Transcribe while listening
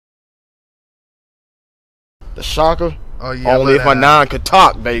The Shocker. Oh yeah. Only if my nine could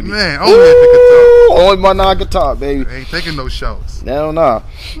talk, baby. Man, only if it could talk. Only if my nine could talk, baby. Ain't taking no shots. Hell nah.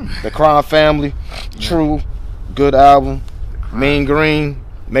 The Crime Family, True, good album. Mean Green,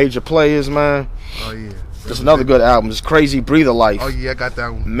 Major Players, man. Oh yeah. That's another good album. It's Krazy, Breathe a Life. Oh yeah, I got that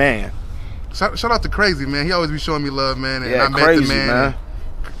one. Man. Shout out to Krazy, man. He always be showing me love, man. And Yeah, I met Krazy, the man.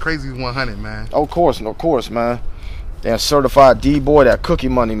 Krazy 100, man. Of course, man. That certified D-boy, that Cookie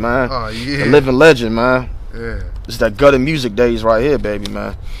Money, man. Oh yeah. The living legend, man. Yeah. It's that gutter music days right here, baby,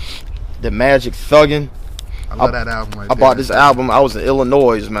 man. The Magic Thuggin'. I love that album right I bought this album. I was in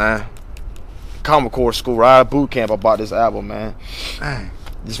Illinois, man. Common Core School, right? Boot camp. I bought this album, man. Dang.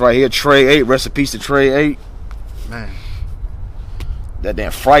 This right here, Trey 8. Rest in peace to Trey 8. Man. That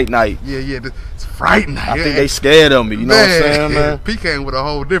damn Fright Night. Yeah. It's Fright Night. I think they scared of me. You know what I'm saying, man? P came with a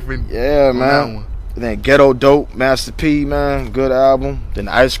whole different. Yeah, man. And then Ghetto Dope, Master P, man. Good album. Then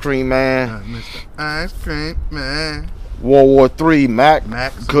Ice Cream Man. Mr. Ice Cream Man. World War 3, Mac.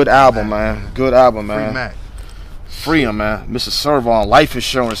 Good album, Mac, man. Good album, man. Free Mac. Free him, man. Mr. Serv on life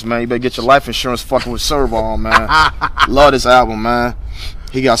insurance, man. You better get your life insurance fucking with Serv on, man. Love this album, man.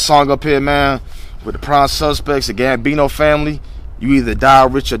 He got a song up here, man, with the Prime Suspects, the Gambino family. You either die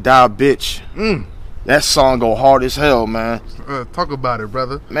rich or die bitch. That song go hard as hell, man. Talk about it,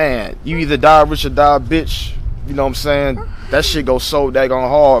 brother. Man, you either die rich or die bitch. You know what I'm saying? That shit go so daggone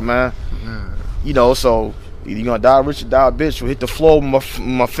hard, man. You know, so either you gonna die rich or die bitch, or hit the floor with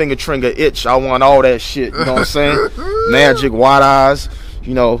my finger trigger itch. I want all that shit. You know what I'm saying? Magic, Wide Eyes,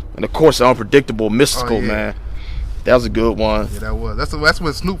 you know, and of course the Unpredictable, Mystical, man. That was a good one. Yeah, that was. That's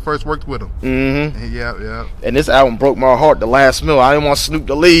when Snoop first worked with him. Yeah. And this album broke my heart. The Last Meal. I didn't want Snoop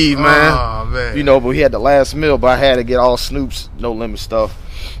to leave, man. Oh man. You know, but he had The Last Meal, but I had to get all Snoop's No Limit stuff.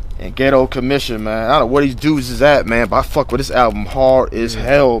 And Ghetto Commission, man. I don't know where these dudes is at, man, but I fuck with this album hard as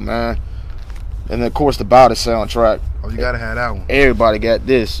hell, man. And then of course the Bout It soundtrack. Oh, you gotta have that one. Everybody got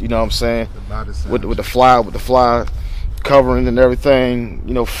this. You know what I'm saying? The Bout It with the fly covering and everything,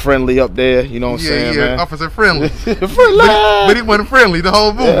 you know, friendly up there, you know what I'm saying, man? Officer Friendly. Friendly. But he wasn't friendly the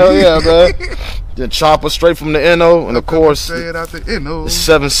whole movie. Hell yeah, man. Then Chopper straight from the NO, and of course, the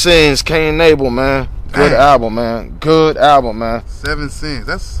Seven Sins, Cain and Abel, man. Good album, man. Good album, man. Seven Sins.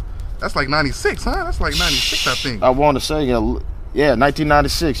 That's like 96, huh? That's like 96, I think. I want to say, yeah,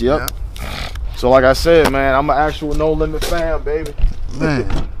 1996, yep. So like I said, man, I'm an actual No Limit fan, baby.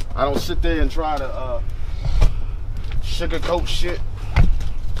 Man. I don't sit there and try to sugarcoat shit.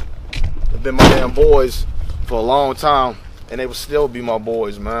 They've been my damn boys for a long time, and they will still be my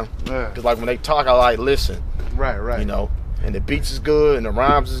boys, man. Cause like when they talk, I like listen. Right. You know, and the beats is good, and the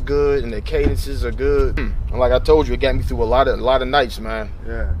rhymes is good, and the cadences are good. And like I told you, it got me through a lot of nights, man.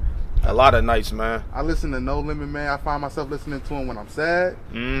 Yeah. A lot of nights, man. I listen to No Limit, man. I find myself listening to them when I'm sad.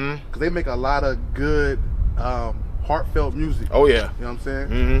 Cause they make a lot of good, heartfelt music. Oh yeah. You know what I'm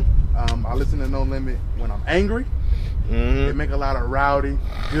saying? I listen to No Limit when I'm angry. They make a lot of rowdy,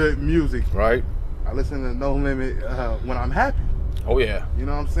 good music. Right. I listen to No Limit when I'm happy. Oh yeah. You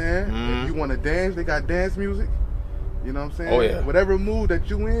know what I'm saying? If you want to dance, they got dance music. You know what I'm saying? Oh yeah. Whatever mood that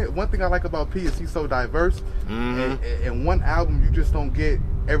you in. One thing I like about P is he's so diverse. And one album you just don't get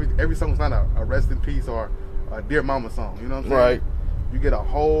every song's not a rest in peace or a Dear Mama song. You know what I'm saying? Right. You get a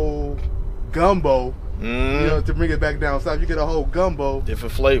whole gumbo. You know, to bring it back down south, you get a whole gumbo.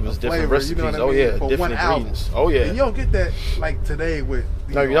 Different flavors, different recipes. You know what I mean? Oh yeah, for different ingredients. Oh yeah. And you don't get that like today with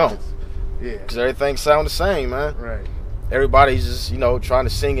these No, you don't. Yeah. Because everything sounds the same, man. Right. Everybody's just, you know, trying to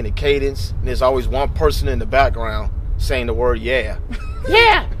sing in a cadence, and there's always one person in the background saying the word yeah.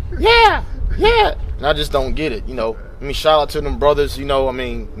 Yeah. And I just don't get it, you know. I mean, shout out to them brothers, you know, I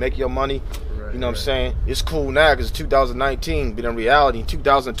mean, make your money. You know what I'm saying? It's cool now because it's 2019, but in reality, in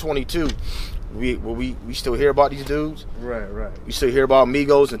 2022, we still hear about these dudes. Right. We still hear about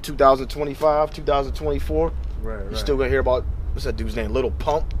Migos in 2025, 2024. Right. You still gonna hear about, what's that dude's name? Little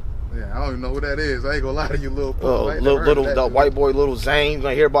Pump. Yeah, I don't even know who that is. I ain't gonna lie to you, Lil Pump. The white boy, Little Zane. You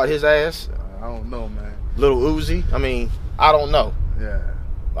gonna hear about his ass? I don't know, man. Little Uzi. I mean, I don't know. Yeah.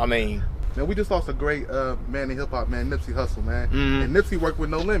 I mean, man, we just lost a great man in hip hop, man, Nipsey Hussle, man. And Nipsey worked with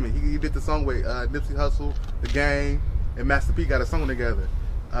No Limit. He did the song with Nipsey Hussle, The Game, and Master P got a song together.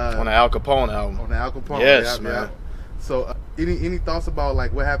 On the Al Capone album. On the Al Capone. Yes, man. So, any thoughts about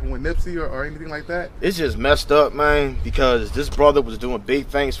like what happened with Nipsey or anything like that? It's just messed up, man, because this brother was doing big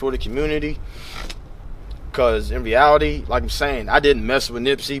things for the community. Because in reality, like I'm saying, I didn't mess with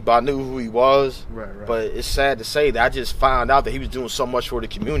Nipsey, but I knew who he was. Right. But it's sad to say that I just found out that he was doing so much for the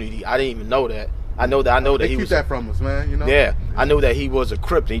community. I didn't even know that. I know that he was. Keep that from us, man. You know. Yeah, I know that he was a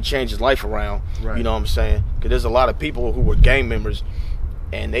Crip and he changed his life around. Right. You know what I'm saying? Because there's a lot of people who were gang members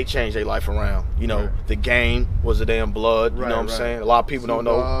and they changed their life around. You know, the Game was a damn blood. You know what I'm saying? A lot of people don't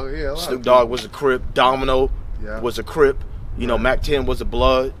know. Snoop Dogg was a Crip. Domino was a Crip. You know, Mac 10 was a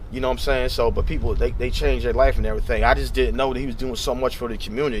blood. You know what I'm saying? So, but people, they changed their life and everything. I just didn't know that he was doing so much for the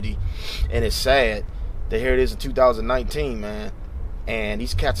community, and it's sad that here it is in 2019, man, and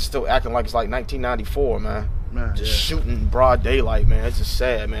these cats are still acting like it's like 1994, man. Just shooting broad daylight, man. It's just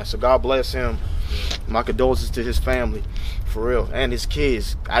sad, man. So God bless him. My condolences to his family, for real, and his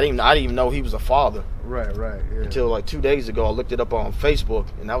kids. I didn't even know he was a father. Right. Yeah. Until like 2 days ago, I looked it up on Facebook,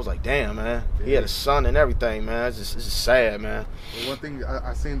 and I was like, damn, man. He had a son and everything, man. It's just sad, man. Well, one thing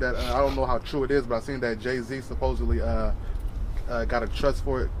I seen that I don't know how true it is, but I seen that Jay-Z supposedly got a trust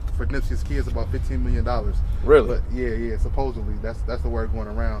for Nipsey's kids about $15 million. Really? But yeah. Supposedly that's the word going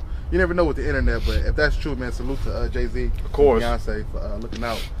around. You never know with the internet, but if that's true, man, salute to Jay-Z, of course, and Beyonce for looking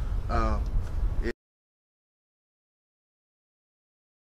out.